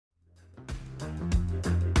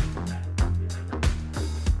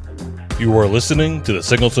You are listening to the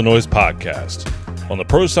Signal to Noise podcast on the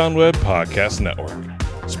Pro Sound Web Podcast Network,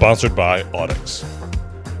 sponsored by Audix.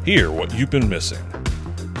 Hear what you've been missing.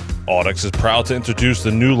 Audix is proud to introduce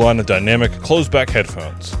the new line of dynamic closed-back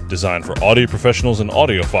headphones designed for audio professionals and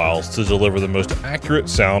audiophiles to deliver the most accurate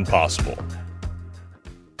sound possible.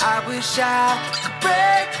 I wish I could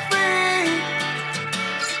break free,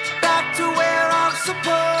 back to where I'm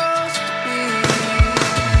supposed to be.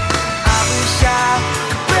 I wish I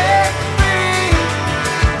could break free,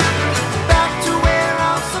 back to where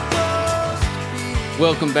I'm supposed to be.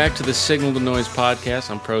 Welcome back to the Signal to Noise podcast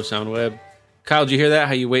on Pro Sound Web. Kyle, did you hear that?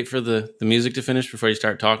 How you wait for the music to finish before you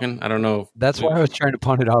start talking? I don't know. That's why I was trying to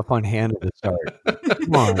punt it off on Hannah to start.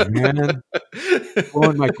 Come on, man.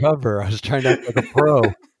 Blowing my cover. I was trying to act like a pro.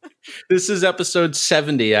 This is episode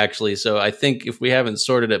 70, actually. So I think if we haven't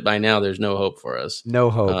sorted it by now, there's no hope for us.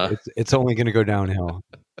 No hope. It's only going to go downhill.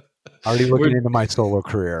 Already looking into my solo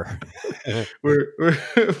career.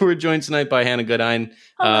 We're joined tonight by Hannah Goodine,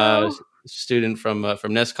 student from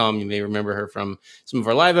NESCOM. You may remember her from some of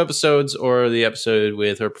our live episodes or the episode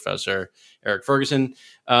with her professor, Eric Ferguson.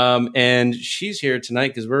 And she's here tonight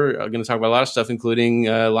because we're going to talk about a lot of stuff, including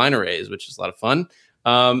line arrays, which is a lot of fun.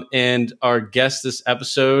 And our guest this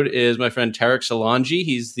episode is my friend Tarek Salanji.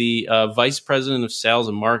 He's the Vice President of Sales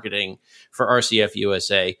and Marketing for RCF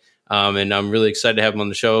USA. And I'm really excited to have him on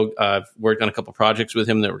the show. I've worked on a couple projects with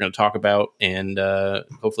him that we're going to talk about, and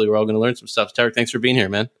hopefully we're all going to learn some stuff. Tarek, thanks for being here,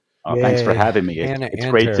 man. Oh, thanks for having me. It's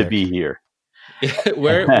great Tarek to be here.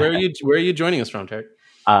 Where are you joining us from, Tarek?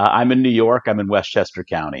 I'm in New York. I'm in Westchester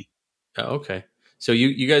County. Oh, okay. So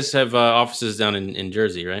you guys have offices down in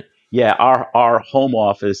Jersey, right? Yeah, our home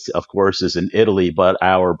office, of course, is in Italy, but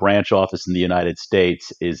our branch office in the United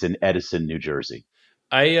States is in Edison, New Jersey.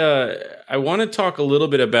 I want to talk a little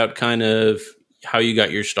bit about kind of how you got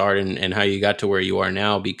your start and how you got to where you are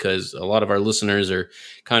now, because a lot of our listeners are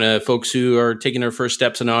kind of folks who are taking their first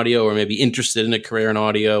steps in audio or maybe interested in a career in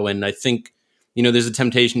audio. And I think, there's a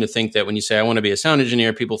temptation to think that when you say, I want to be a sound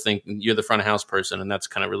engineer, people think you're the front of house person. And that's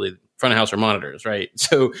kind of really front of house or monitors, right?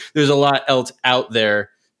 So there's a lot else out there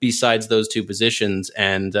besides those two positions,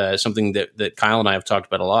 and something that Kyle and I have talked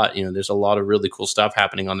about a lot. There's a lot of really cool stuff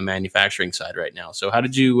happening on the manufacturing side right now. So how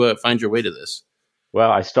did you find your way to this? Well,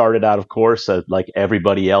 I started out, of course, like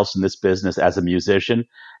everybody else in this business, as a musician,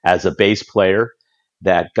 as a bass player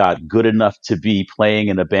that got good enough to be playing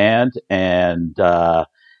in a band, and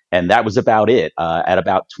that was about it. At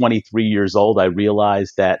about 23 years old, I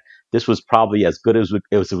realized that this was probably as good as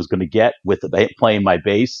it was going to get with playing my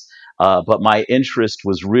bass. But my interest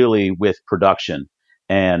was really with production.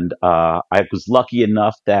 And I was lucky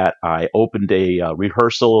enough that I opened a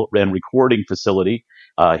rehearsal and recording facility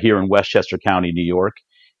here in Westchester County, New York,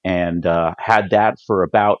 and had that for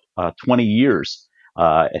about 20 years.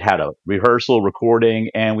 It had a rehearsal, recording,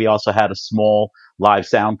 and we also had a small live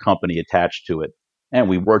sound company attached to it. And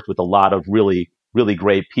we worked with a lot of really, really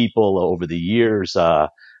great people over the years.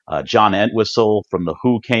 John Entwistle from The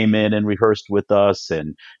Who came in and rehearsed with us,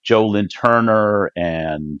 and Joe Lynn Turner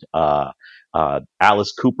and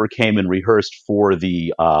Alice Cooper came and rehearsed for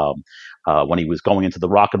the when he was going into the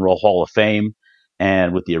Rock and Roll Hall of Fame,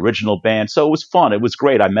 and with the original band. So it was fun. It was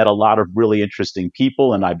great. I met a lot of really interesting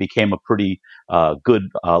people, and I became a pretty good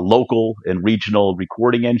local and regional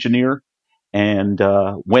recording engineer. And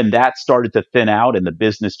when that started to thin out and the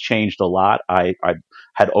business changed a lot, I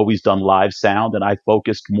had always done live sound, and I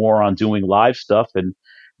focused more on doing live stuff and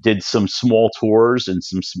did some small tours and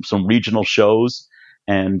some regional shows,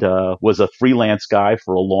 and was a freelance guy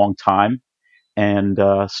for a long time, and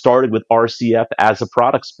started with RCF as a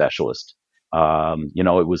product specialist.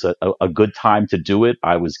 It was a good time to do it.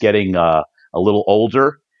 I was getting a little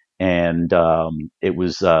older, and it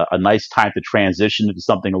was a nice time to transition into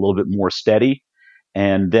something a little bit more steady.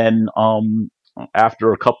 And then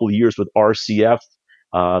after a couple of years with RCF,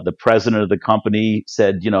 the president of the company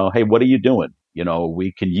said, hey, what are you doing?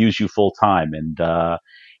 We can use you full time. And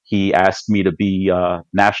he asked me to be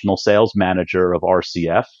national sales manager of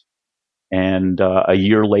RCF. And a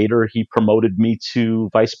year later, he promoted me to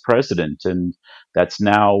vice president. And that's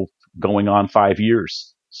now going on 5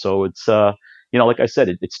 years. So it's like I said,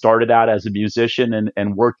 it started out as a musician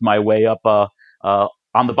and worked my way up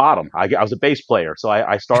on the bottom. I was a bass player, so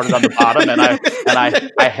I started on the bottom, and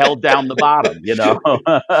I held down the bottom.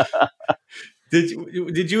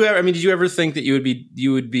 Did you ever think that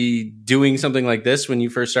you would be doing something like this when you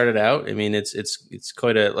first started out? I mean, it's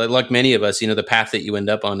quite like many of us. The path that you end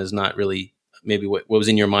up on is not really maybe what was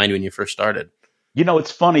in your mind when you first started.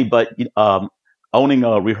 It's funny, but owning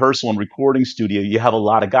a rehearsal and recording studio, you have a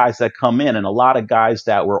lot of guys that come in, and a lot of guys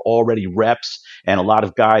that were already reps, and a lot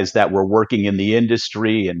of guys that were working in the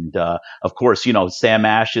industry. And of course, Sam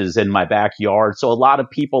Ash is in my backyard. So a lot of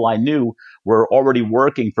people I knew were already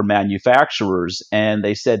working for manufacturers, and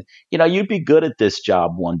they said, you'd be good at this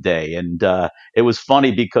job one day. And it was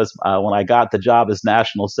funny because when I got the job as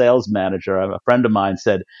national sales manager, a friend of mine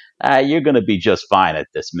said, you're going to be just fine at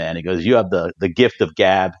this, man. He goes, you have the gift of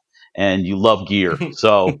gab, and you love gear.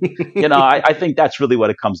 So, I think that's really what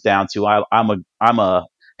it comes down to. I'm an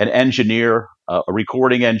engineer, a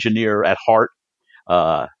recording engineer at heart.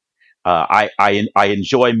 I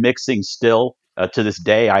enjoy mixing still to this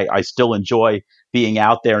day. I still enjoy being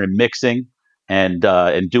out there and mixing and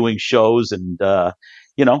doing shows, and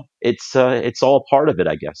it's all part of it,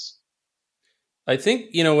 I guess. I think,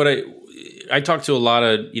 what I talk to a lot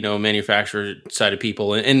of, manufacturer side of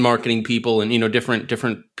people and marketing people and,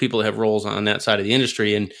 different people that have roles on that side of the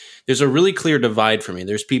industry. And there's a really clear divide for me.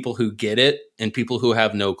 There's people who get it and people who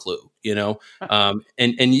have no clue, and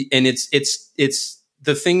it's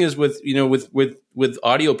the thing is with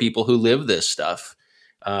audio people who live this stuff,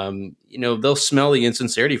 they'll smell the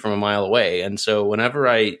insincerity from a mile away. And so whenever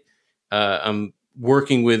I'm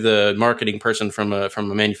working with a marketing person from a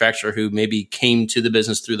manufacturer who maybe came to the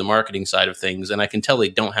business through the marketing side of things, and I can tell they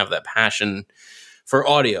don't have that passion for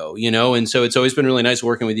audio, and so it's always been really nice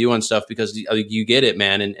working with you on stuff because you get it,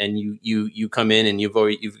 man, and you come in and you've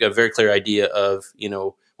got a very clear idea of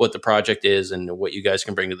what the project is and what you guys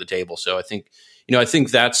can bring to the table. So I think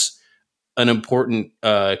that's an important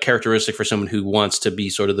characteristic for someone who wants to be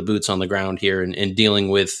sort of the boots on the ground here and dealing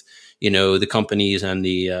with the companies and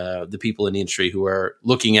the people in the industry who are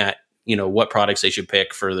looking at what products they should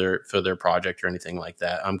pick for their project or anything like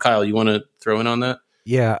that. Kyle, you want to throw in on that?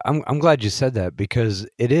 Yeah, I'm glad you said that because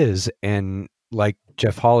it is, and like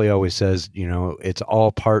Jeff Hawley always says, it's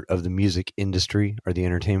all part of the music industry or the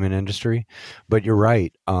entertainment industry. But you're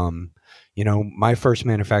right. My first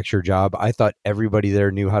manufacturer job, I thought everybody there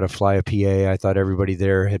knew how to fly a PA. I thought everybody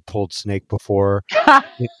there had pulled snake before.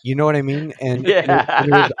 You know what I mean? And, Yeah. and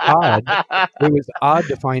it was odd. It was odd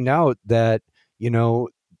to find out that, no,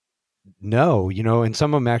 and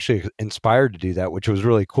some of them actually inspired to do that, which was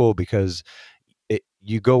really cool because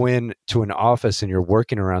you go in to an office and you're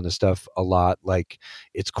working around the stuff a lot. Like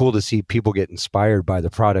it's cool to see people get inspired by the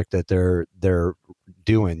product that they're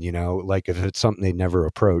doing, like if it's something they never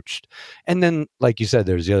approached. And then, like you said,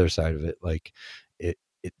 there's the other side of it. Like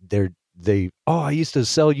I used to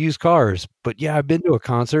sell used cars, but yeah, I've been to a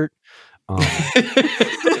concert. Well,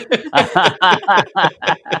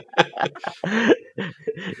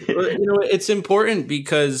 it's important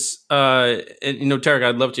because, Tarek,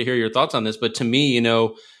 I'd love to hear your thoughts on this, but to me,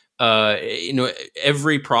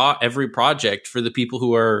 every project for the people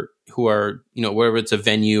who are, whether it's a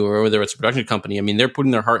venue or whether it's a production company, I mean, they're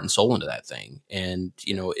putting their heart and soul into that thing. And,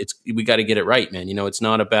 we got to get it right, man. It's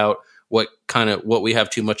not about what we have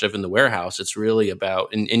too much of in the warehouse. It's really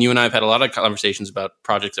about, and you and I have had a lot of conversations about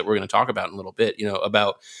projects that we're going to talk about in a little bit,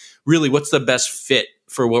 about really what's the best fit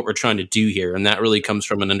for what we're trying to do here. And that really comes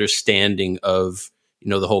from an understanding of,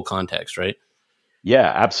 the whole context, right?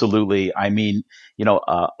 Yeah, absolutely. I mean,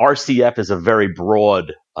 RCF is a very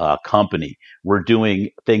broad company. We're doing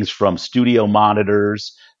things from studio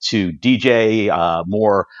monitors to DJ,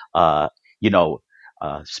 more,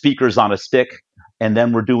 speakers on a stick. And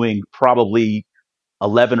then we're doing probably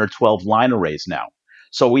 11 or 12 line arrays now.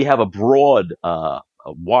 So we have a broad, a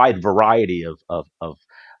wide variety of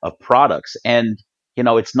products. And,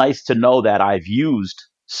 it's nice to know that I've used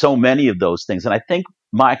so many of those things. And I think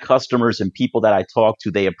my customers and people that I talk to,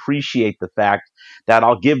 they appreciate the fact that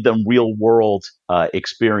I'll give them real world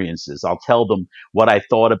experiences. I'll tell them what I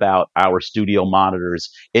thought about our studio monitors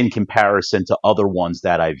in comparison to other ones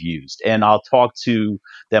that I've used. And I'll talk to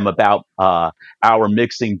them about our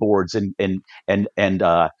mixing boards and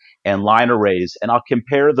line arrays, and I'll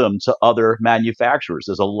compare them to other manufacturers.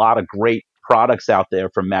 There's a lot of great products out there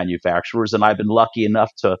from manufacturers, and I've been lucky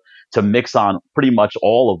enough to mix on pretty much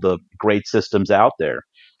all of the great systems out there.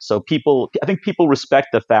 So I think people respect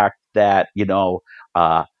the fact that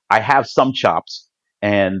I have some chops,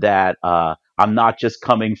 and that I'm not just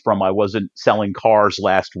coming from, I wasn't selling cars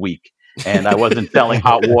last week, and I wasn't selling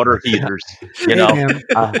hot water heaters. Hey, man,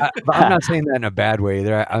 but I'm not saying that in a bad way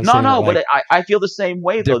either. But I feel the same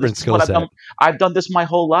way though. This is what I've done. I've done this my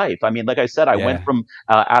whole life. I mean, like I said, I went from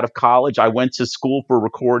out of college. I went to school for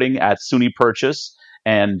recording at SUNY Purchase.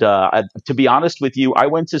 And to be honest with you, I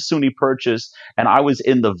went to SUNY Purchase, and I was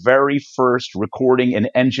in the very first recording and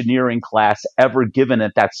engineering class ever given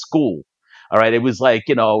at that school. All right. It was like,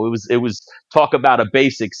 it was talk about a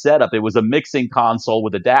basic setup. It was a mixing console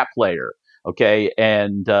with a DAT player. Okay.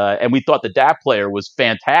 And we thought the DAT player was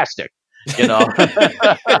fantastic. You know,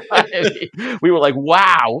 we were like,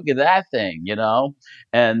 wow, look at that thing,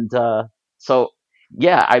 and so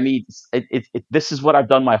yeah, I mean, this is what I've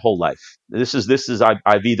done my whole life.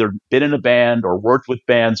 I've either been in a band or worked with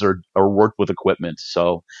bands or worked with equipment.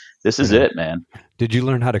 So this is it, man. Did you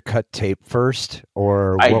learn how to cut tape first,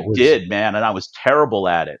 or I did, man, and I was terrible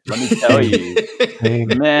at it. Let me tell you,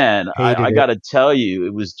 man. I got to tell you,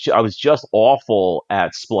 I was just awful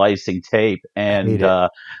at splicing tape, and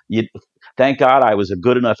thank God I was a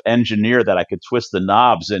good enough engineer that I could twist the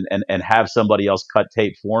knobs and have somebody else cut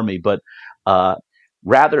tape for me. But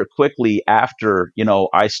rather quickly after,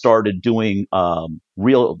 I started doing my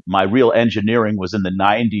real engineering was in the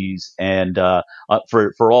 90s. And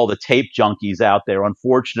for all the tape junkies out there,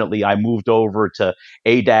 unfortunately, I moved over to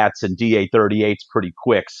ADATs and DA38s pretty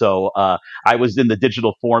quick. So I was in the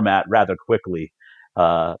digital format rather quickly.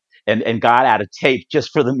 And got out of tape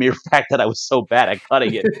just for the mere fact that I was so bad at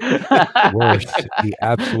cutting it. Worst, the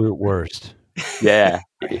absolute worst. Yeah.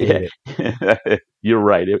 You're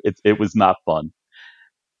right. It was not fun.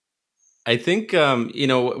 I think, what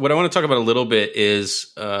I want to talk about a little bit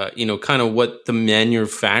is, kind of what the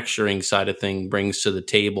manufacturing side of thing brings to the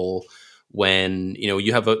table when,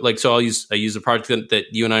 you have I use a project that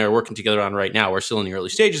you and I are working together on right now. We're still in the early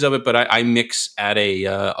stages of it, but I mix at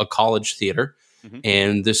a college theater. Mm-hmm.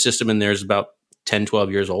 And the system in there is about 10, 12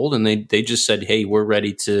 years old. And they just said, hey, we're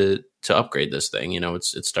ready to upgrade this thing.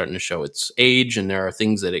 It's starting to show its age, and there are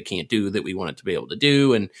things that it can't do that we want it to be able to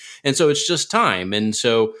do. And so it's just time. And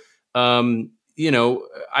so,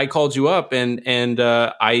 I called you up and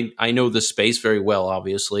I know the space very well,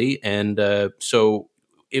 obviously. And so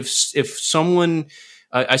if someone,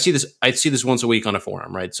 I see this once a week on a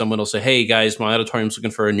forum, right? Someone will say, hey guys, my auditorium's looking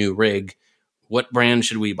for a new rig. What brand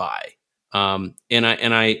should we buy? And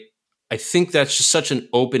I think that's just such an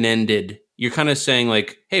open-ended, you're kind of saying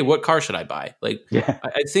like, hey, what car should I buy? Like, yeah.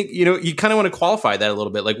 I think, you kind of want to qualify that a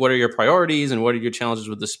little bit. Like, what are your priorities and what are your challenges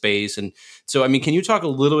with the space? And so, I mean, can you talk a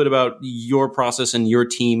little bit about your process and your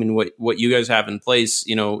team and what you guys have in place,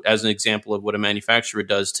 as an example of what a manufacturer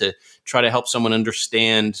does to try to help someone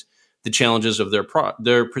understand the challenges of their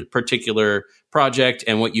particular project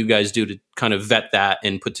and what you guys do to kind of vet that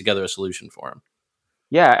and put together a solution for them?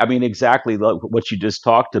 Yeah, I mean, exactly what you just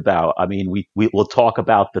talked about. I mean, we'll talk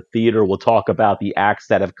about the theater. We'll talk about the acts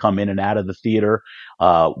that have come in and out of the theater.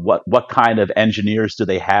 What kind of engineers do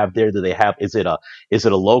they have there? Do they have? Is it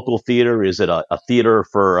a local theater? Is it a theater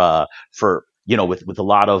for with a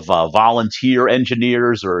lot of volunteer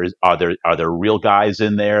engineers, or are there real guys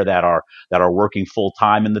in there that are working full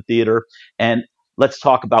time in the theater? And let's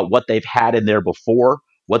talk about what they've had in there before.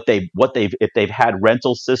 If they've had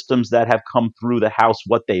rental systems that have come through the house,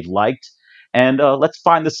 what they've liked, and let's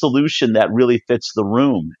find the solution that really fits the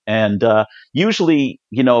room. And usually,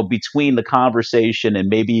 between the conversation and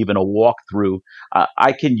maybe even a walkthrough,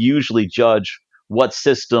 I can usually judge what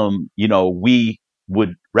system, we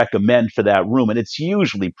would recommend for that room. And it's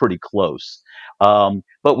usually pretty close.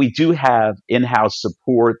 But we do have in-house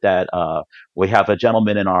support that we have a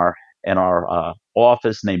gentleman in our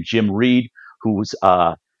office named Jim Reed, who's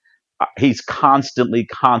he's constantly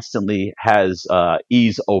has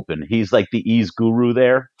ease open. He's like the ease guru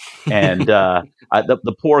there, and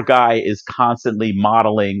the poor guy is constantly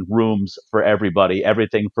modeling rooms for everybody.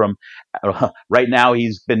 Everything from right now,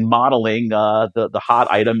 he's been modeling the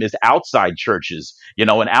hot item is outside churches,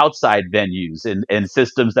 and outside venues and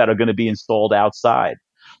systems that are going to be installed outside.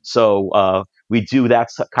 So we do that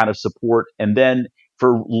kind of support, and then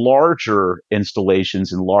for larger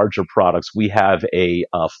installations and larger products, we have a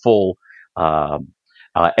full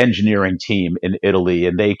engineering team in Italy,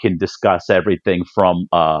 and they can discuss everything from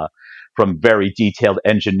very detailed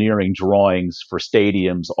engineering drawings for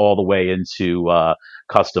stadiums all the way into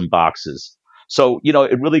custom boxes. So,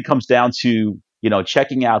 it really comes down to,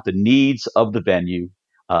 checking out the needs of the venue,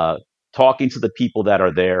 talking to the people that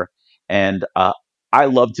are there. And I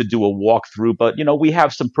love to do a walkthrough, but, we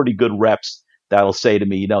have some pretty good reps that'll say to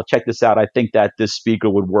me, check this out. I think that this speaker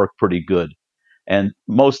would work pretty good. And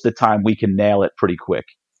most of the time we can nail it pretty quick.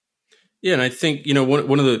 Yeah. And I think,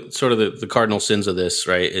 one of the sort of the cardinal sins of this,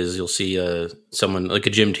 right, is you'll see someone like a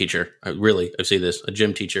gym teacher. I've seen this, a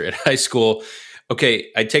gym teacher at high school. Okay,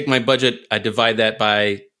 I take my budget, I divide that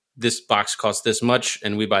by this box costs this much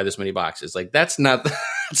and we buy this many boxes. Like that's not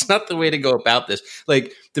the way to go about this.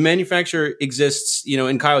 Like the manufacturer exists,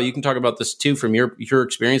 and Kyle, you can talk about this too from your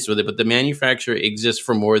experience with it, but the manufacturer exists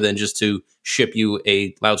for more than just to ship you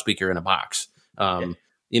a loudspeaker in a box.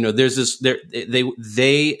 there's this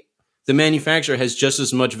the manufacturer has just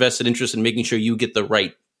as much vested interest in making sure you get the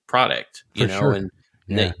right product, sure. and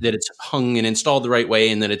that it's hung and installed the right way,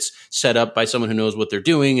 and that it's set up by someone who knows what they're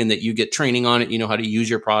doing, and that you get training on it, how to use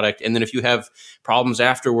your product. And then if you have problems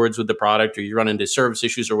afterwards with the product, or you run into service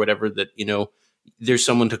issues or whatever, that, there's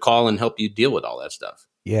someone to call and help you deal with all that stuff.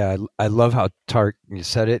 Yeah, I love how Tark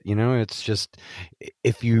said it. It's just,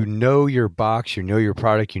 if you know your box, you know your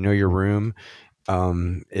product, you know your room,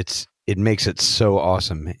 it makes it so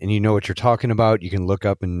awesome. And you know what you're talking about. You can look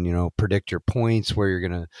up and, predict your points, where you're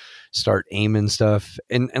going to start aiming stuff.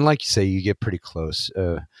 And like you say, you get pretty close.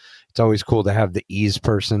 It's always cool to have the ears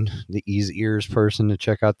person to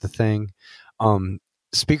check out the thing.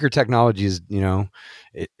 Speaker technology is,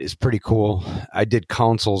 is pretty cool. I did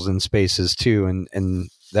consoles in spaces too. And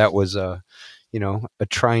that was a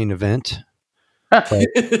trying event. But,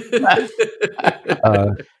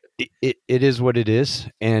 it is what it is.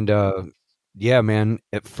 And, yeah, man,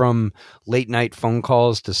 from late night phone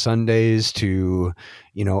calls to Sundays to,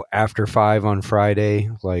 after 5 on Friday,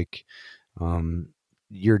 like,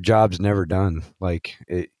 your job's never done. Like,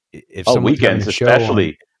 if someone's weekends,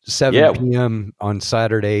 especially 7 p.m. on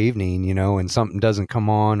Saturday evening, and something doesn't come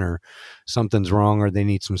on, or something's wrong, or they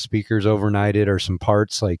need some speakers overnighted or some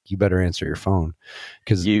parts, like, you better answer your phone.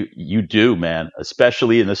 Because you do, man,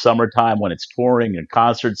 especially in the summertime when it's touring and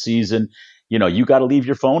concert season. You got to leave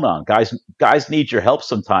your phone on. Guys need your help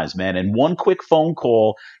sometimes, man. And one quick phone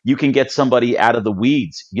call, you can get somebody out of the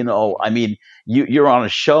weeds. I mean, you're on a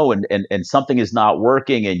show and something is not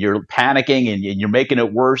working, and you're panicking, and you're making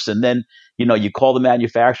it worse. And then, you call the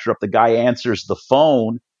manufacturer up, the guy answers the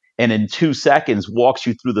phone, and in 2 seconds walks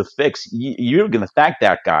you through the fix. You're going to thank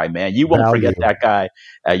that guy, man. You won't forget that guy.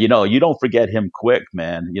 You don't forget him quick,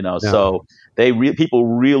 man. No. So people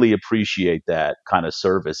really appreciate that kind of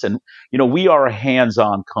service. And, we are a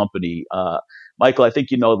hands-on company. Michael, I think,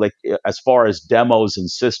 like, as far as demos and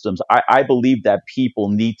systems, I believe that people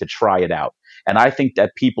need to try it out. And I think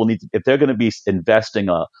that people need to, if they're going to be investing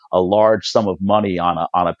a large sum of money on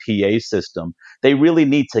a PA system, they really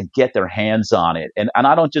need to get their hands on it. And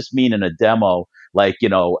I don't just mean in a demo, like,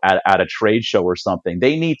 at a trade show or something.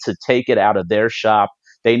 They need to take it out of their shop.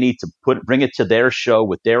 They need to bring it to their show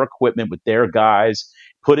with their equipment, with their guys,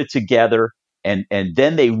 put it together. And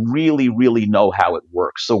then they really, really know how it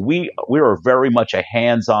works. So we are very much a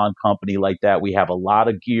hands-on company like that. We have a lot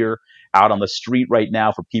of gear out on the street right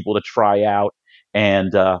now for people to try out.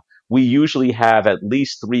 And we usually have at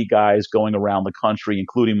least 3 guys going around the country,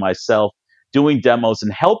 including myself, doing demos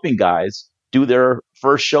and helping guys do their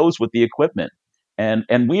first shows with the equipment.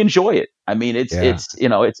 And we enjoy it. I mean, it's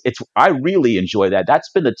I really enjoy that.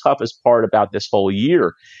 That's been the toughest part about this whole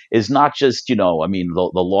year, is not just,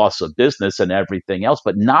 the loss of business and everything else,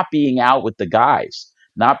 but not being out with the guys,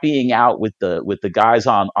 not being out with the guys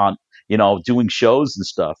on doing shows and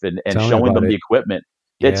stuff, and showing them the equipment.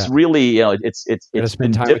 Yeah. It's really, it's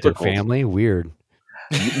spend time difficult. with your family. Weird.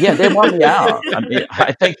 Yeah, they want me out. I mean,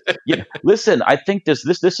 I think. Listen, I think this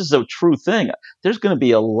is a true thing. There's going to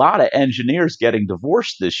be a lot of engineers getting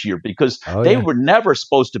divorced this year because they were never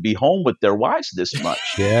supposed to be home with their wives this much.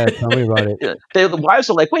 Yeah, tell me about it. The wives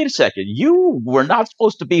are like, wait a second, you were not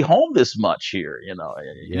supposed to be home this much here.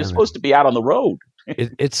 You're supposed to be out on the road.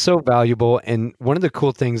 It's so valuable. And one of the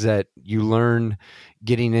cool things that you learn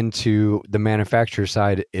getting into the manufacturer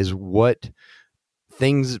side is what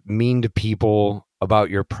things mean to people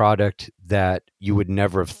about your product that you would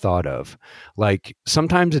never have thought of. Like,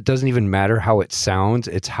 sometimes it doesn't even matter how it sounds,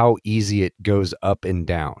 it's how easy it goes up and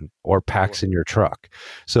down or packs in your truck.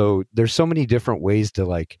 So there's so many different ways to,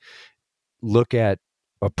 like, look at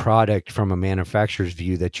a product from a manufacturer's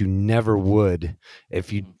view that you never would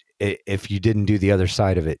if you didn't do the other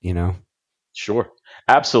side of it, Sure.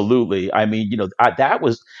 Absolutely. I mean,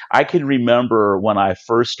 I can remember when I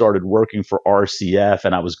first started working for RCF,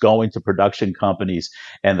 and I was going to production companies,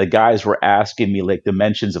 and the guys were asking me, like,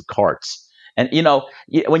 dimensions of carts. And,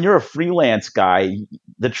 when you're a freelance guy,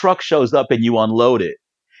 the truck shows up and you unload it.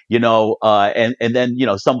 And then,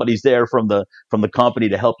 somebody's there from the company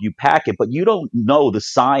to help you pack it, but you don't know the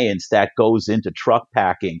science that goes into truck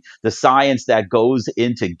packing, the science that goes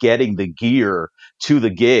into getting the gear to the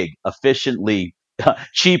gig efficiently,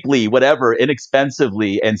 cheaply, whatever,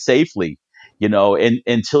 inexpensively and safely, and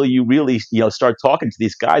until you really, start talking to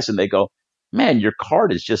these guys and they go, man, your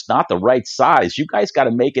cart is just not the right size. You guys got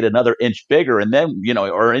to make it another inch bigger and then,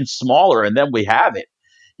 or an inch smaller, and then we have it.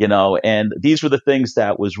 And these were the things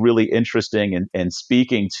that was really interesting, and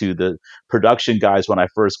speaking to the production guys when I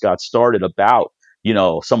first got started about,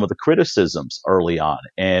 some of the criticisms early on.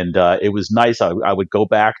 And it was nice. I would go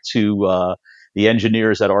back to the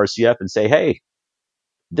engineers at RCF and say, hey,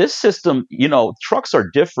 this system, trucks are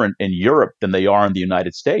different in Europe than they are in the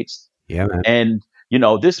United States. Yeah, man. And,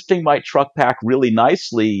 this thing might truck pack really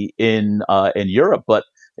nicely in Europe, but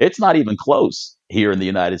it's not even close here in the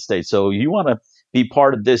United States. So you want to be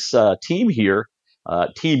part of this team here,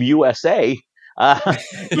 Team USA.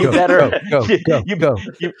 You better go.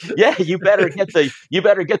 you better get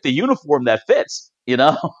the uniform that fits.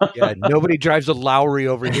 Yeah, nobody drives a Lowry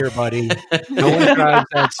over here, buddy. No one drives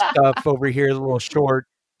that stuff over here, the little short.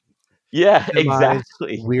 Yeah,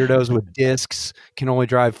 exactly. Weirdos with discs can only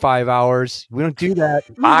drive 5 hours. We don't do that.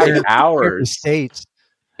 5 hours. The States.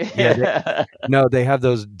 Yeah, they have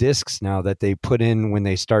those discs now that they put in when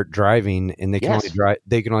they start driving, and they can only drive.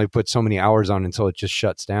 They can only put so many hours on until it just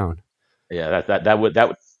shuts down. Yeah,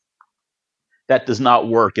 that does not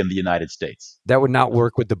work in the United States. That would not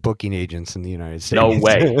work with the booking agents in the United States. No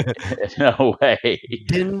way. No way.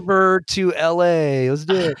 Denver to LA. Let's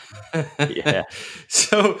do it. Yeah.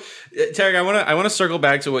 So, Tarek, I want to circle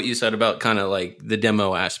back to what you said about kind of like the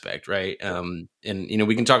demo aspect, right? And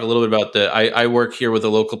we can talk a little bit about I work here with a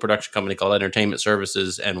local production company called Entertainment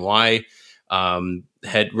Services NY,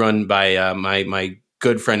 head run by my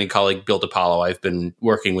good friend and colleague Bill DiPaolo. I've been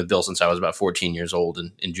working with Bill since I was about 14 years old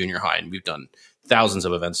in junior high, and we've done thousands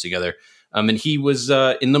of events together. And he was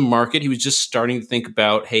in the market. He was just starting to think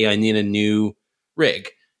about, hey, I need a new rig.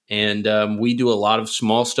 And we do a lot of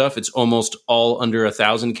small stuff. It's almost all under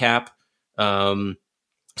 1,000 cap.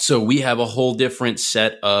 So we have a whole different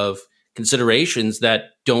set of considerations that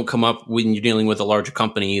don't come up when you're dealing with a larger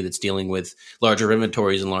company that's dealing with larger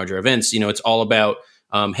inventories and larger events. It's all about,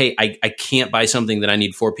 hey, I can't buy something that I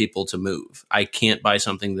need 4 people to move. I can't buy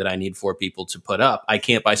something that I need 4 people to put up. I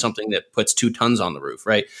can't buy something that puts 2 tons on the roof,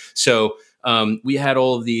 right? So we had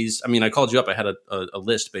all of these. I mean, I called you up. I had a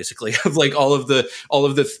list basically of like all of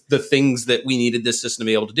the things that we needed this system to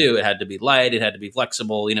be able to do. It had to be light. It had to be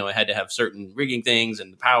flexible. It had to have certain rigging things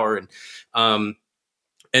and the power.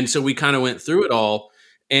 And so we kind of went through it all.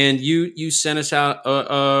 And you sent us out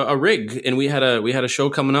a rig, and we had a show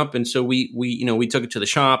coming up, and so we took it to the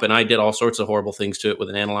shop, and I did all sorts of horrible things to it with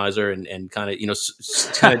an analyzer, and kind of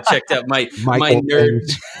checked out my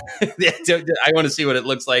nerd. I want to see what it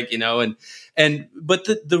looks like, but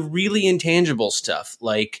the really intangible stuff,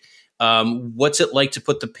 like what's it like to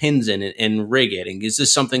put the pins in and rig it, and is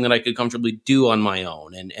this something that I could comfortably do on my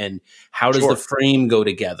own, and how does the frame go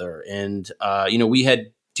together, and we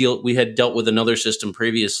had dealt with another system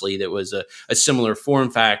previously that was a similar form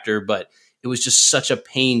factor, but it was just such a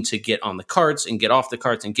pain to get on the carts and get off the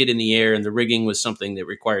carts and get in the air. And the rigging was something that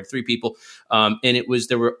required 3 people. And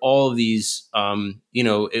there were all of these,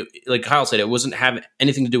 like Kyle said, it wasn't having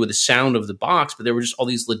anything to do with the sound of the box, but there were just all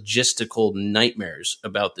these logistical nightmares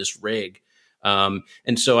about this rig.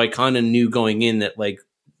 And so I kind of knew going in that, like,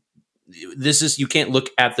 you can't look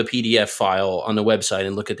at the PDF file on the website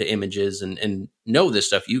and look at the images and know this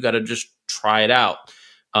stuff. You got to just try it out.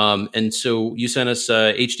 And so you sent us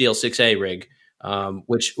a HDL 6A rig,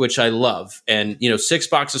 which I love. And, 6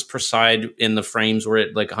 boxes per side in the frames were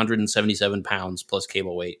at like 177 pounds plus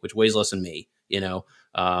cable weight, which weighs less than me, it has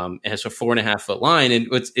a 4.5 foot line. And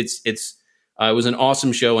it was an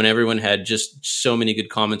awesome show, and everyone had just so many good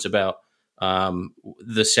comments about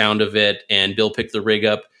the sound of it. And Bill picked the rig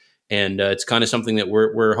up. And it's kind of something that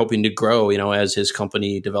we're hoping to grow, as his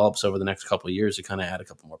company develops over the next couple of years, to kind of add a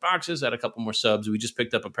couple more boxes, add a couple more subs. We just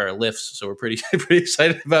picked up a pair of lifts, so we're pretty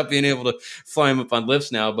excited about being able to fly them up on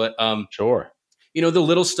lifts now. But sure, the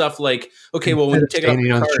little stuff like, okay, well, when you take standing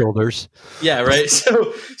on shoulders, yeah, right.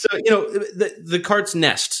 So the carts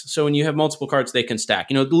nest. So when you have multiple carts, they can stack.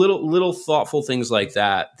 Little thoughtful things like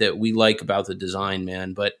that we like about the design,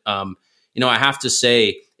 man. But I have to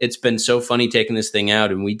say, it's been so funny taking this thing out,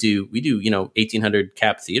 and we do 1,800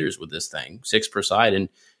 cap theaters with this thing, 6 per side,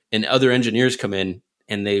 and other engineers come in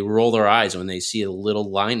and they roll their eyes when they see a little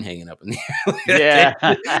line hanging up in the air.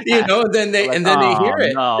 And then they hear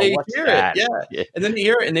it. No, they hear that? it, yeah. And then they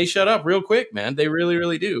hear it and they shut up real quick, man. They really,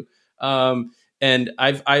 really do. And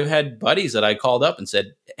I've had buddies that I called up and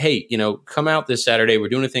said, hey, come out this Saturday. We're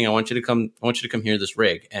doing a thing. I want you to come hear this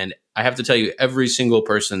rig. And I have to tell you, every single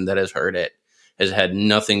person that has heard it has had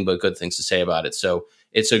nothing but good things to say about it. So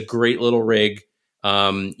it's a great little rig.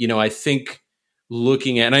 I think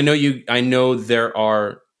looking at, and I know you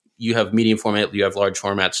have medium format, you have large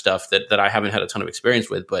format stuff that I haven't had a ton of experience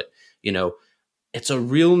with, but it's a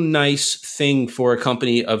real nice thing for a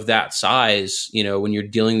company of that size, when you're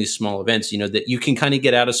dealing these small events, that you can kind of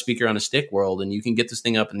get out of speaker on a stick world, and you can get this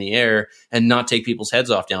thing up in the air and not take people's heads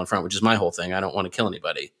off down front, which is my whole thing. I don't want to kill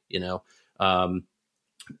anybody,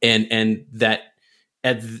 and that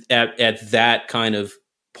at that kind of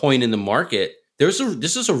point in the market, this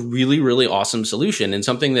is a really, really awesome solution, and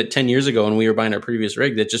something that 10 years ago when we were buying our previous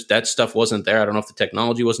rig, that stuff wasn't there. I don't know if the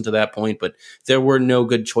technology wasn't to that point, but there were no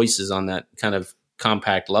good choices on that kind of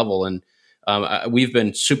compact level. And we've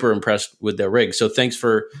been super impressed with their rig. So thanks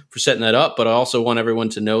for setting that up. But I also want everyone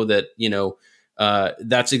to know that,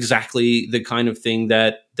 that's exactly the kind of thing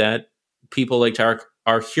that people like Tarek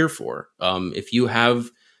are here for. If you have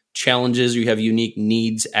challenges, you have unique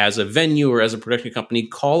needs as a venue or as a production company,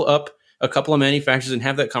 call up a couple of manufacturers and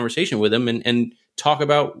have that conversation with them and talk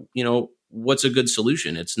about, what's a good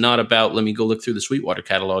solution. It's not about, let me go look through the Sweetwater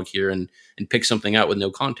catalog here and pick something out with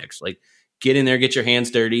no context. Like, get in there, get your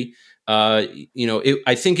hands dirty. I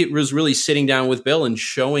think it was really sitting down with Bill and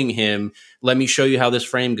showing him, let me show you how this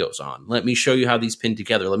frame goes on. Let me show you how these pin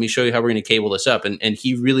together. Let me show you how we're going to cable this up. And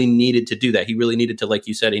he really needed to do that. He really needed to, like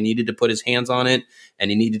you said, he needed to put his hands on it,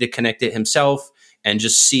 and he needed to connect it himself and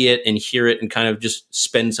just see it and hear it and kind of just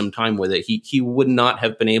spend some time with it. He would not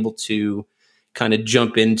have been able to kind of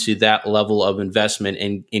jump into that level of investment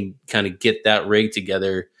and kind of get that rig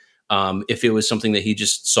together if it was something that he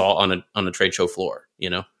just saw on a trade show floor,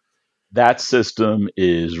 That system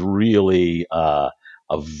is really a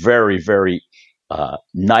very, very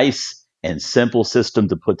nice and simple system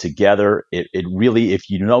to put together. It really, if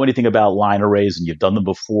you know anything about line arrays and you've done them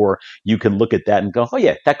before, you can look at that and go, oh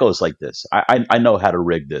yeah, that goes like this. I know how to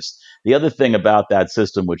rig this. The other thing about that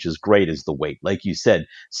system, which is great, is the weight. Like you said,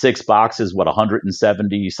 6 boxes,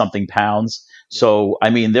 170 something pounds. So, I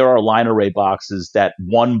mean, there are line array boxes that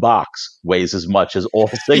one box weighs as much as all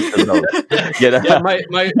 6 of those. Yeah,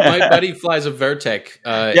 my buddy flies a Vertec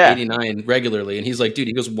 89 regularly, and he's like, dude,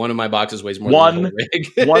 he goes, one of my boxes weighs more than the whole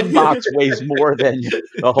rig. One box weighs more than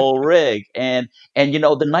the whole rig. And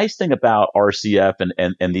the nice thing about RCF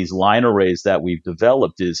and these line arrays that we've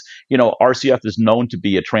developed is, RCF is known to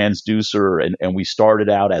be a transducer, and we started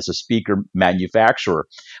out as a speaker manufacturer.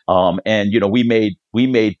 We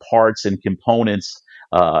made parts and components,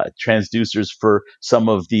 transducers for some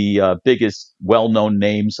of the biggest well-known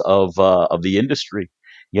names of the industry.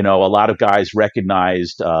 A lot of guys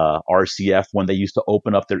recognized RCF when they used to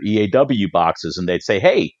open up their EAW boxes, and they'd say,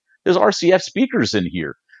 hey, there's RCF speakers in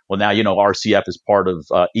here. Well, now, RCF is part of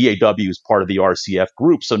EAW is part of the RCF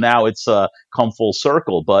group. So now it's come full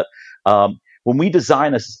circle. But when we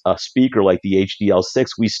design a speaker like the HDL6,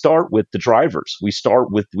 we start with the drivers. We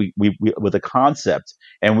start with with a concept,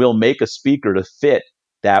 and we'll make a speaker to fit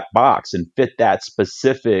that box and fit that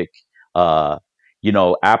specific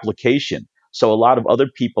application. So a lot of other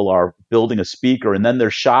people are building a speaker and then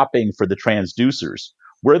they're shopping for the transducers.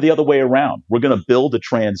 We're the other way around. We're going to build a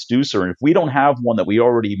transducer, and if we don't have one that we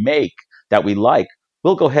already make that we like,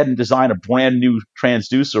 we'll go ahead and design a brand new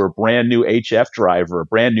transducer, a brand new HF driver, a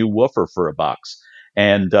brand new woofer for a box.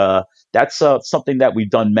 And that's something that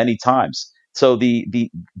we've done many times. So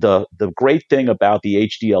the great thing about the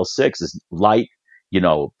HDL6 is light,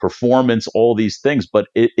 performance, all these things, but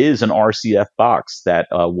it is an RCF box that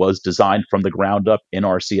was designed from the ground up in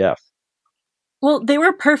RCF. Well, they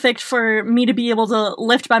were perfect for me to be able to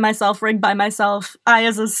lift by myself, rig by myself. I,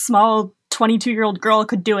 as a small 22-year-old girl,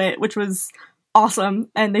 could do it, which was awesome.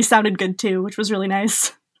 And they sounded good too, which was really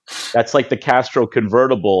nice. That's like the Castro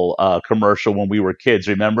convertible commercial when we were kids,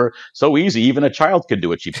 remember? So easy, even a child can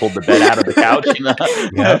do it. She pulled the bed out of the couch,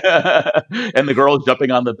 and the girl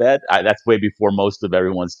jumping on the bed. That's way before most of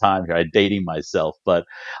everyone's time here. I'm dating myself. But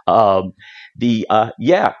listen, the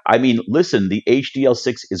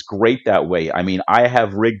HDL6 is great that way. I mean, I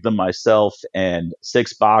have rigged them myself, and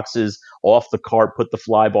 6 boxes off the cart, put the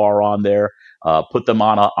fly bar on there, put them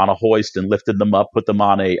on a hoist and lifted them up, put them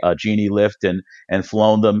on a genie lift and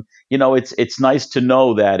flown them. It's nice to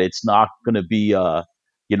know that it's not going to be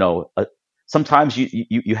sometimes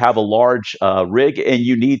you have a large rig and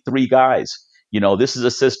you need 3 guys. This is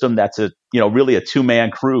a system that's really a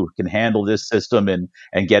 2-man crew can handle this system and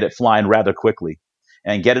get it flying rather quickly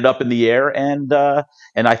and get it up in the air. And I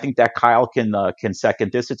think that Kyle can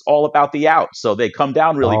second this. It's all about the out. So they come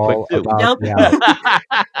down really quick too.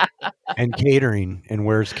 And catering. And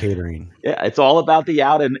where's catering? Yeah, it's all about the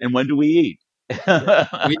out and when do we eat?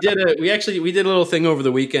 We did a little thing over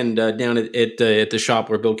the weekend down at the shop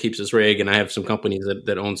where Bill keeps his rig, and I have some companies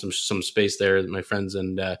that own some space there, my friends,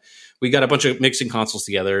 and we got a bunch of mixing consoles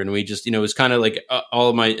together, and we just it was kind of like all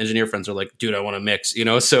of my engineer friends are like, dude, I want to mix,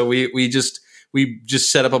 so we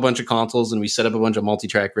just set up a bunch of consoles and we set up a bunch of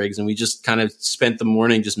multi-track rigs, and we just kind of spent the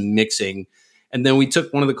morning just mixing. And then we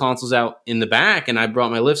took one of the consoles out in the back, and I brought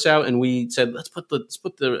my lifts out, and we said, let's put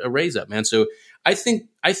the arrays up, man. So I think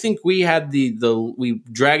we had we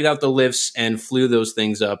dragged out the lifts and flew those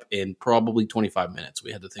things up in probably 25 minutes.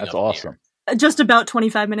 We had the thing That's up in the air. awesome. Just about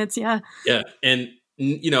 25 minutes, yeah. Yeah, and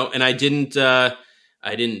and I didn't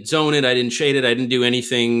zone it, I didn't shade it, I didn't do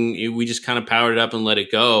anything. We just kind of powered it up and let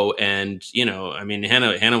it go. And I mean,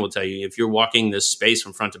 Hannah will tell you, if you're walking this space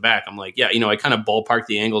from front to back, I'm like, yeah, I kind of ballpark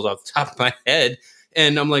the angles off the top of my head,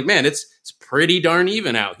 and I'm like, man, it's pretty darn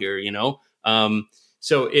even out here,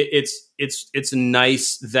 So it's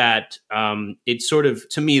nice that it sort of,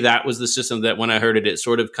 to me, that was the system that when I heard it, it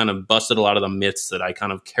sort of kind of busted a lot of the myths that I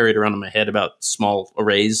kind of carried around in my head about small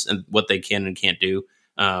arrays and what they can and can't do.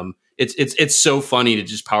 It's so funny to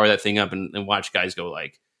just power that thing up and watch guys go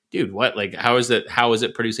like, dude, what? Like, how is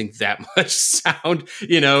it producing that much sound?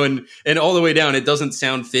 And all the way down, it doesn't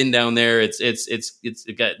sound thin down there. It's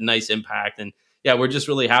got nice impact, and yeah, we're just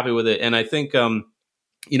really happy with it. And I think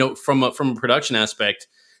from a production aspect,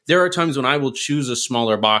 there are times when I will choose a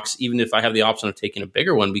smaller box, even if I have the option of taking a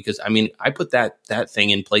bigger one, because I mean, I put that thing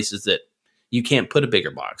in places that you can't put a bigger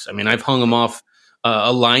box. I mean, I've hung them off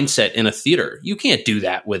a line set in a theater. You can't do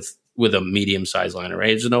that with a medium size line array.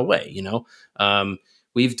 There's no way,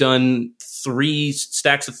 We've done 3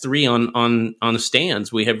 stacks of 3 on the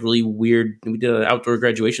stands. We have really weird. We did an outdoor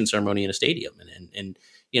graduation ceremony in a stadium, and and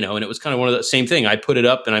it was kind of one of the same thing. I put it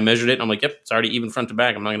up and I measured it, and I'm like, yep, it's already even front to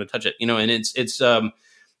back. I'm not going to touch it, And it's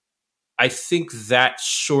I think that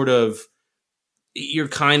sort of, you're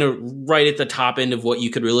kind of right at the top end of what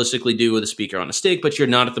you could realistically do with a speaker on a stick, but you're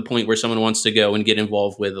not at the point where someone wants to go and get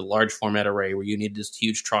involved with a large format array where you need this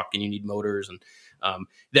huge truck and you need motors and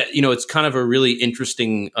that, it's kind of a really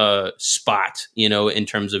interesting spot, in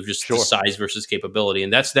terms of just the size versus capability.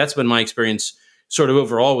 And that's been my experience sort of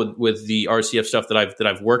overall with the RCF stuff that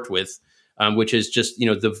I've worked with, which is just,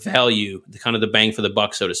 the value, the kind of the bang for the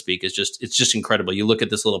buck, so to speak, it's just incredible. You look at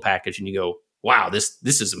this little package and you go, wow, this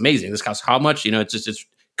is amazing. This costs how much? It's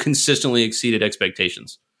consistently exceeded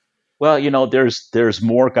expectations. Well, there's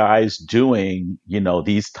more guys doing,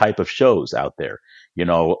 these type of shows out there.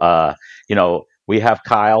 We have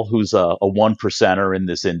Kyle, who's a 1%er in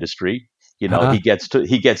this industry. He gets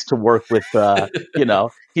to work with, he's part of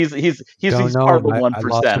the 1%ers. I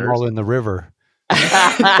lost them all in the river.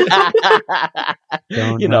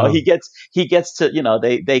 He gets to,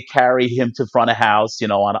 they carry him to front of house,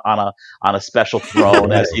 on a special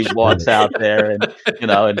throne as he walks out there, and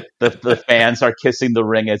and the fans are kissing the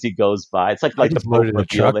ring as he goes by. It's like the loaded a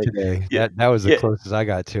truck today. That was the closest I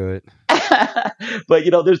got to it. But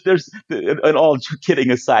there's and all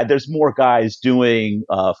kidding aside, there's more guys doing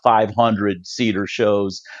 500 seater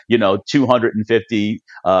shows, 250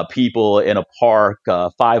 people in a park,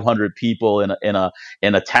 500 people in a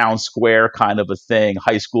town square kind of a thing,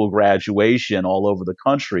 high school graduation all over the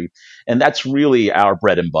country, and that's really our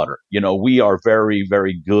bread and butter. We are very,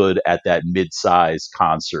 very good at that mid-size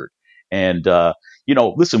concert. And,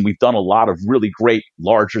 listen, we've done a lot of really great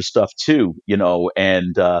larger stuff too,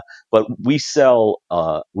 but we sell,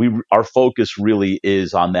 our focus really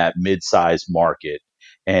is on that mid-size market.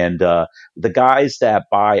 And, the guys that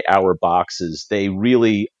buy our boxes, they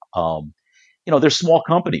really, they're small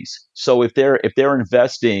companies. So if they're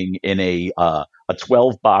investing in a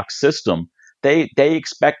 12 box system, they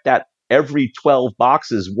expect that every 12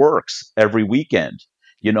 boxes works every weekend.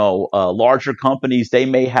 Larger companies, they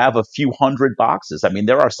may have a few hundred boxes. I mean,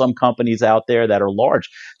 there are some companies out there that are large.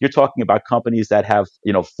 You're talking about companies that have,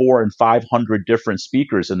 400 and 500 different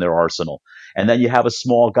speakers in their arsenal. And then you have a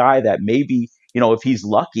small guy that maybe, if he's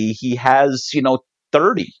lucky, he has,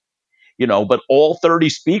 30, but all 30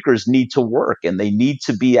 speakers need to work, and they need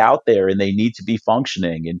to be out there, and they need to be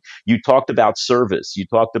functioning. And you talked about service. You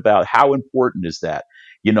talked about how important is that?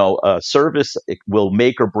 Service will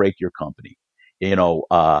make or break your company.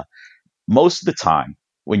 Most of the time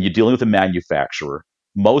when you're dealing with a manufacturer,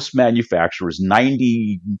 most manufacturers,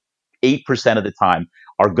 98% of the time,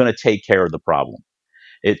 are going to take care of the problem.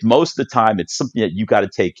 Most of the time, it's something that you got to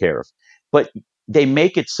take care of. But they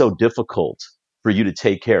make it so difficult for you to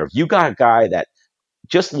take care of. You got a guy that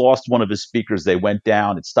just lost one of his speakers. They went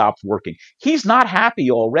down. It stopped working. He's not happy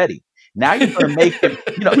already. Now you're going to make him,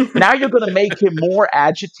 now you're going to make him more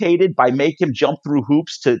agitated by making him jump through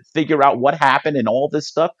hoops to figure out what happened and all this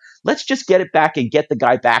stuff. Let's just get it back and get the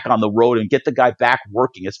guy back on the road and get the guy back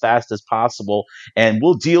working as fast as possible. And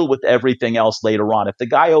we'll deal with everything else later on. If the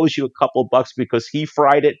guy owes you a couple bucks because he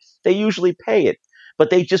fried it, they usually pay it. But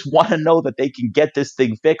they just want to know that they can get this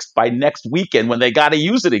thing fixed by next weekend when they got to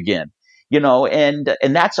use it again. And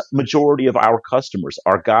that's majority of our customers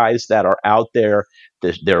are guys that are out there.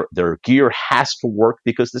 Their gear has to work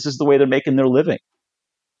because this is the way they're making their living.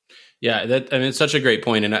 Yeah, that I mean, it's such a great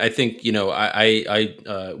point, and I think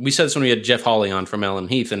we said this when we had Jeff Hawley on from Allen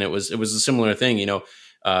Heath, and it was a similar thing,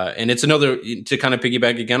 and it's another to kind of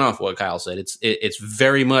piggyback again off what Kyle said. It's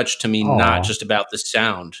very much to me not just about the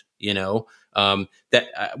sound,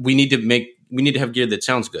 that we need to have gear that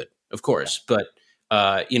sounds good, of course, but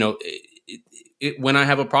when I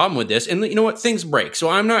have a problem with this, and you know what, things break. So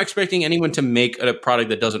I'm not expecting anyone to make a product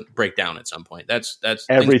that doesn't break down at some point. That's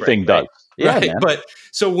everything break, does. right? Yeah, right. man. But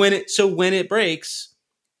so when it breaks,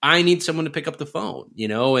 I need someone to pick up the phone,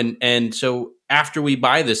 and so after we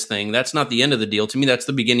buy this thing, that's not the end of the deal. To me, that's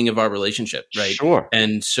the beginning of our relationship, right? Sure.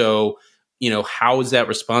 And so, how is that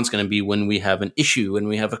response going to be when we have an issue, when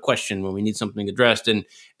we have a question, when we need something addressed, and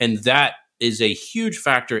that is a huge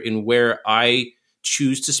factor in where I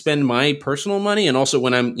choose to spend my personal money, and also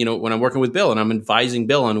when I'm working with Bill and I'm advising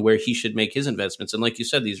Bill on where he should make his investments. And like you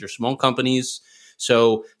said, these are small companies.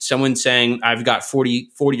 So someone saying I've got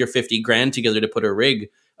 40 or 50 grand together to put a rig,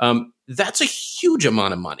 that's a huge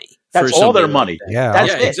amount of money. That's all their money. Yeah,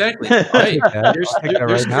 that's it. Exactly. Right. They're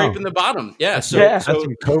right scraping now. the bottom. Yeah. So that's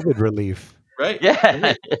some COVID relief. Right.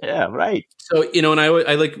 Yeah. Yeah. Right. So,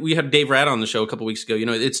 and we had Dave Rat on the show a couple weeks ago.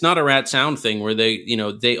 It's not a Rat Sound thing where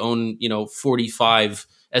they own 45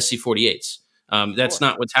 SC48s. That's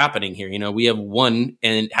not what's happening here. We have one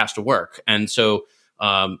and it has to work. And so,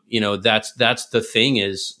 that's the thing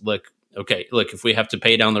is like, okay, look, if we have to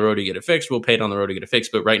pay down the road to get it fixed, we'll pay down the road to get it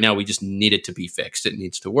fixed. But right now we just need it to be fixed. It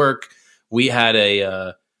needs to work. We had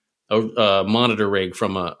a monitor rig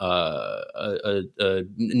from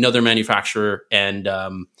another manufacturer, and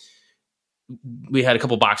we had a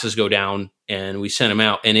couple boxes go down, and we sent them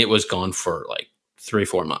out, and it was gone for like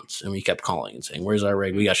 3-4 months, and we kept calling and saying, "Where's our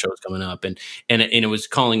rig? We got shows coming up," and it was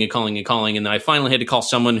calling and calling and calling, and I finally had to call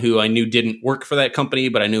someone who I knew didn't work for that company,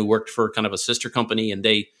 but I knew worked for kind of a sister company, and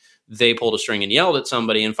they pulled a string and yelled at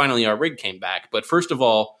somebody, and finally our rig came back. But first of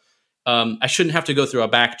all, I shouldn't have to go through a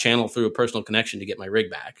back channel through a personal connection to get my rig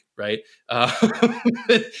back, right?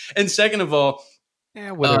 And second of all,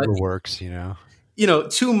 whatever works,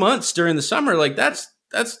 2 months during the summer, like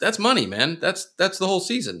that's money, man. That's the whole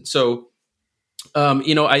season. So,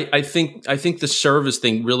 I think the service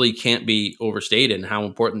thing really can't be overstated and how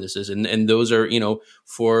important this is. And those are,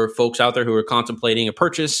 for folks out there who are contemplating a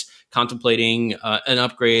purchase, contemplating an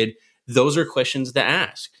upgrade, those are questions to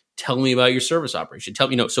ask. Tell me about your service operation. Tell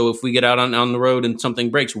me, so if we get out on the road and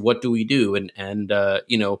something breaks, what do we do? And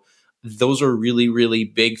those are really, really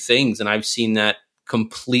big things. And I've seen that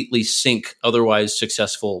completely sink otherwise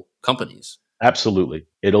successful companies. Absolutely.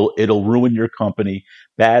 It'll ruin your company.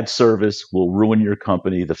 Bad service will ruin your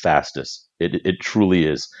company the fastest. It truly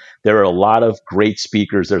is. There are a lot of great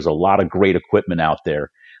speakers. There's a lot of great equipment out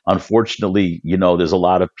there. Unfortunately, there's a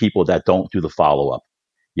lot of people that don't do the follow-up.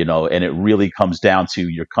 And it really comes down to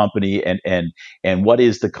your company and what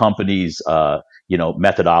is the company's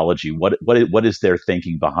methodology, what is their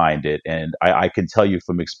thinking behind it. And I can tell you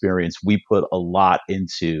from experience, we put a lot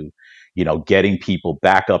into getting people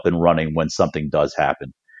back up and running when something does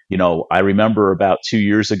happen. I remember about 2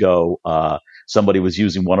 years ago, somebody was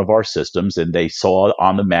using one of our systems, and they saw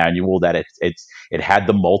on the manual that it had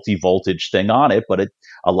the multi-voltage thing on it, but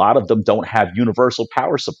a lot of them don't have universal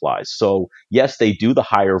power supplies. So yes, they do the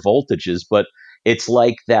higher voltages, but it's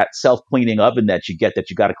like that self-cleaning oven that you got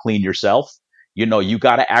to clean yourself. You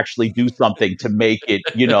got to actually do something to make it,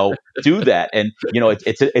 do that. And,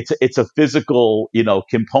 it's a physical,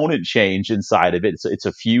 component change inside of it. It's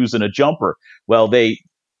a fuse and a jumper. Well, they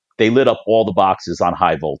lit up all the boxes on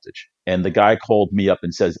high voltage. And the guy called me up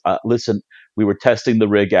and says, listen, we were testing the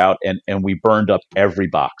rig out and we burned up every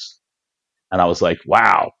box. And I was like,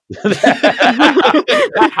 wow,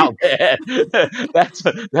 wow, man. That's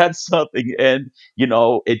something. And,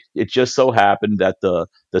 it just so happened that the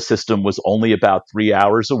system was only about 3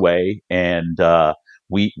 hours away. And I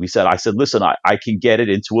said, listen, I can get it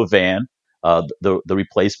into a van, the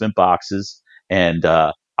replacement boxes, and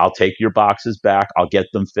I'll take your boxes back. I'll get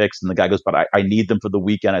them fixed. And the guy goes, but I need them for the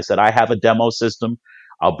weekend. I said, I have a demo system.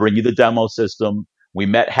 I'll bring you the demo system. We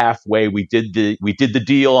met halfway. We did the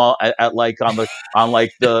deal on the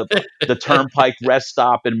Turnpike rest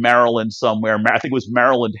stop in Maryland somewhere. I think it was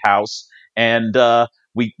Maryland House, and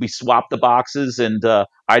we swapped the boxes. And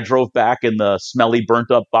I drove back, and the smelly,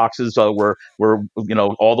 burnt up boxes were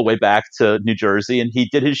all the way back to New Jersey. And he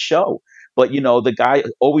did his show. But the guy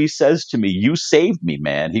always says to me, "You saved me,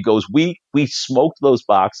 man." He goes, "We smoked those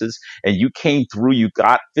boxes, and you came through. You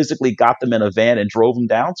physically got them in a van and drove them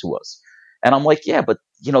down to us." And I'm like, yeah, but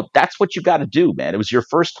that's what you got to do, man. It was your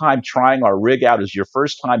first time trying our rig out. It was your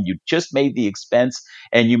first time. You just made the expense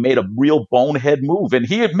and you made a real bonehead move. And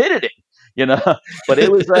he admitted it. But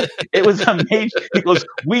it was amazing. He goes,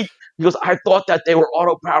 I thought that they were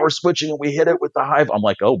auto power switching and we hit it with the Hive. I'm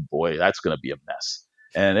like, oh boy, that's going to be a mess.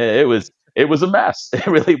 And it was a mess. It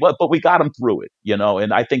really was, but we got them through it,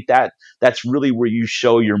 and I think that's really where you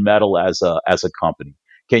show your mettle as a company.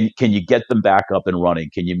 Can you get them back up and running?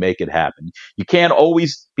 Can you make it happen? You can't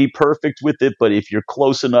always be perfect with it, but if you're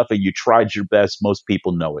close enough and you tried your best, most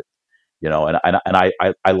people know it. And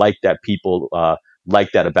I like that people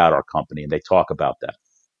like that about our company, and they talk about that.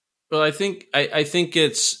 Well, I think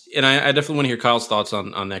it's, and I definitely want to hear Kyle's thoughts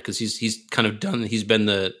on that, because he's kind of done. He's been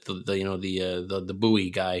the buoy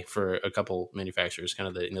guy for a couple manufacturers, kind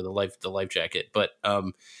of the life jacket. But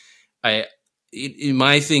my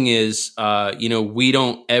thing is, we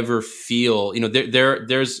don't ever feel,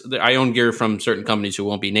 I own gear from certain companies who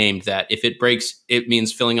won't be named, that if it breaks, it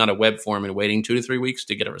means filling out a web form and waiting 2 to 3 weeks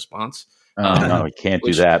to get a response. No, we can't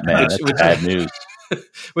do that, man. That's bad news.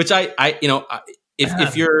 Which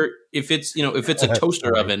if it's a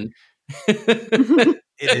toaster oven, it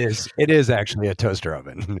is actually a toaster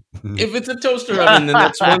oven. If it's a toaster oven, then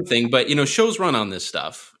that's one thing. But shows run on this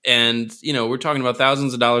stuff, and we're talking about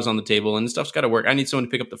thousands of dollars on the table, and this stuff's got to work. I need someone to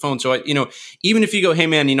pick up the phone. So even if you go, hey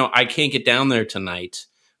man, I can't get down there tonight.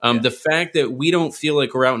 The fact that we don't feel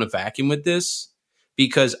like we're out in a vacuum with this,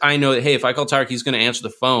 because I know that, hey, if I call Tarek, he's going to answer the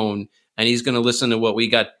phone. And he's going to listen to what we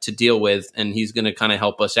got to deal with, and he's going to kind of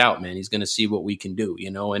help us out, man. He's going to see what we can do,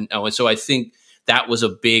 And so I think that was a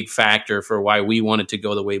big factor for why we wanted to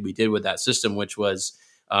go the way we did with that system, which was,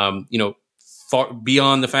 far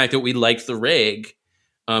beyond the fact that we liked the rig.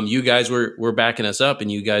 You guys were backing us up,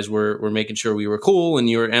 and you guys were making sure we were cool, and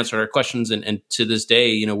you were answering our questions. And to this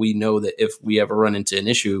day, we know that if we ever run into an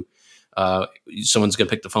issue, someone's gonna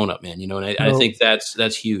pick the phone up, man. And I think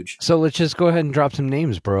that's huge. So let's just go ahead and drop some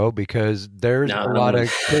names, bro, because there's a lot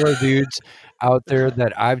of killer dudes out there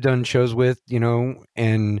that I've done shows with,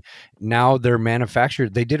 and now they're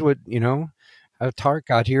manufactured. They did what Tarek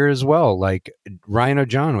got here as well, like Ryan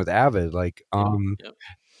O'John with Avid, like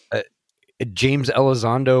James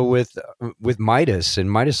Elizondo with Midas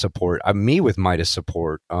and Midas support. Me with Midas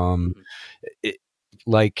support.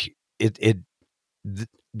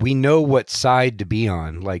 We know what side to be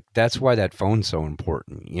on. Like, that's why that phone's so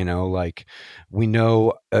important. Like, we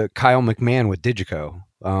know Kyle McMahon with Digico.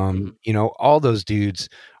 All those dudes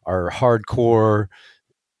are hardcore,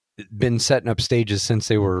 been setting up stages since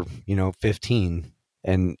they were 15,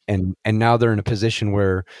 and now they're in a position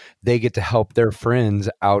where they get to help their friends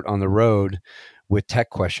out on the road with tech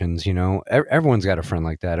questions. Everyone's got a friend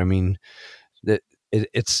like that. I mean, that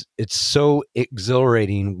it's so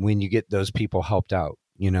exhilarating when you get those people helped out.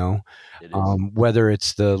 Whether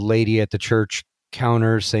it's the lady at the church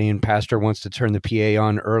counter saying pastor wants to turn the PA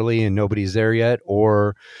on early and nobody's there yet,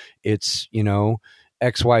 or it's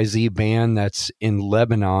XYZ band that's in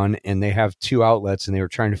Lebanon and they have 2 outlets and they were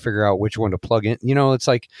trying to figure out which one to plug in. It's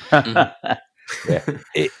like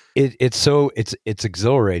it's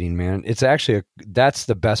exhilarating, man. It's actually that's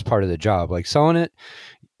the best part of the job. Like, selling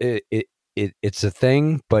it's a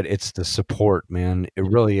thing, but it's the support, man. It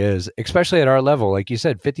really is, especially at our level. Like you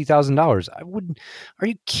said, $50,000. I wouldn't. Are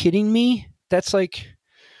you kidding me? That's like,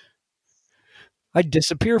 I'd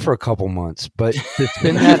disappear for a couple months. But to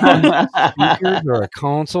spend that on speakers or a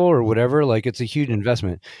console or whatever, like, it's a huge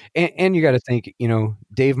investment. And you got to think,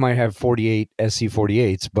 Dave might have 48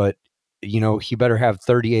 SC48s, but he better have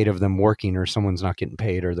 38 of them working, or someone's not getting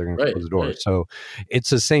paid, or they're going to close the door. Right. So it's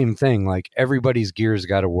the same thing. Like, everybody's gear's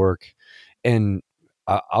got to work. And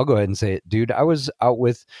I'll go ahead and say it, dude. I was out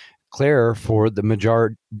with Claire for the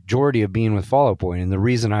majority of being with Fall Out Boy, and the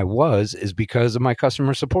reason I was is because of my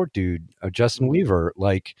customer support dude, Justin Weaver,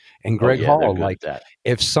 and Greg Hall. Like,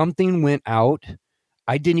 if something went out,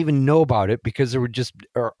 I didn't even know about it, because there would just,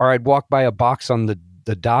 or I'd walk by a box on the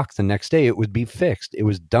dock the next day, it would be fixed. It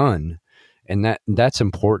was done, and that's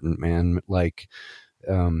important, man. Like,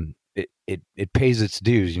 it pays its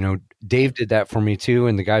dues. Dave did that for me too,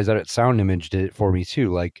 and the guys out at Sound Image did it for me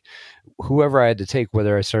too. Like, whoever I had to take,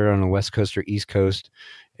 whether I started on the West Coast or East Coast,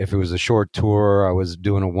 if it was a short tour, I was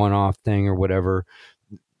doing a one-off thing or whatever,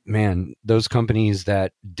 man, those companies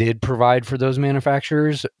that did provide for those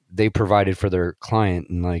manufacturers, they provided for their client,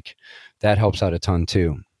 and like, that helps out a ton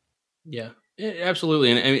too. Yeah,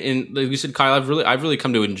 absolutely. And like you said, Kyle, I've really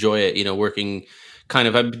come to enjoy it, working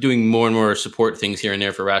I'm been doing more and more support things here and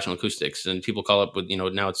there for Rational Acoustics, and people call up with,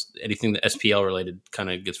 now it's anything that SPL related kind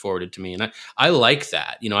of gets forwarded to me. And I like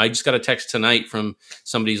that. I just got a text tonight from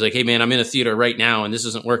somebody who's like, hey man, I'm in a theater right now and this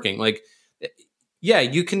isn't working. Like, yeah,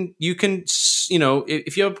 you can,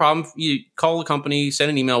 if you have a problem, you call the company, send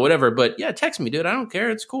an email, whatever, but yeah, text me, dude. I don't care.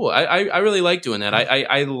 It's cool. I really like doing that.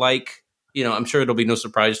 I like I'm sure it'll be no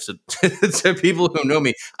surprise to to people who know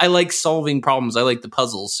me. I like solving problems. I like the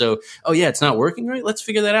puzzles. So, oh yeah, it's not working right. Let's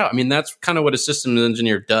figure that out. I mean, that's kind of what a systems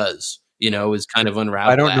engineer does. Is kind of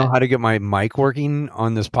unravel. I don't know how to get my mic working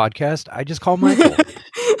on this podcast. I just call Michael.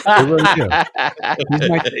 I really do. He's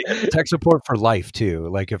my tech support for life too.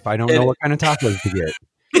 Like if I don't know what kind of tacos to get.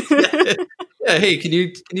 Yeah, hey, can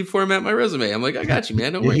you format my resume? I'm like, I got you,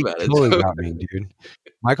 man. Don't worry about it. Totally got me, dude.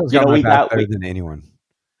 Michael's got my back better than anyone.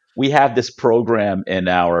 We have this program in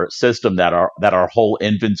our system that our whole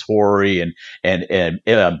inventory and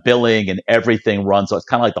billing and everything runs. So it's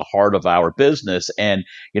kind of like the heart of our business. And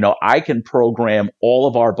I can program all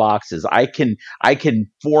of our boxes. I can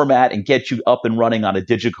format and get you up and running on a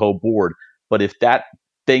Digico board. But if that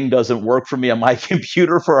thing doesn't work for me on my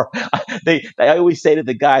computer, I always say to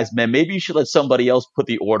the guys, man, maybe you should let somebody else put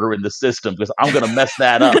the order in the system because I'm going to mess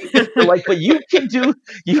that up. They're like, but you can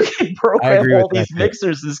program all these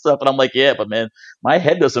mixers and stuff. And I'm like, yeah, but man, my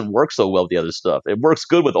head doesn't work so well with the other stuff. It works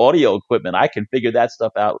good with audio equipment. I can figure that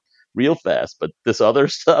stuff out real fast, but this other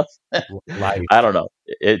stuff, I don't know.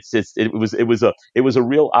 It was a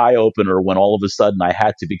real eye opener when all of a sudden I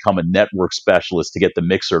had to become a network specialist to get the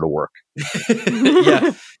mixer to work.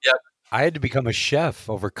 Yeah. I had to become a chef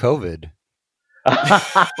over COVID.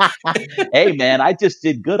 Hey man, I just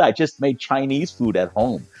did good. I just made Chinese food at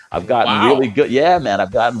home. I've gotten really good. Yeah, man,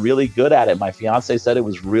 I've gotten really good at it. My fiance said it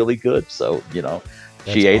was really good, so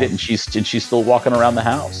she ate it, and she's still walking around the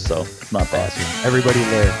house, so it's not bad. Everybody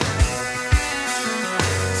live.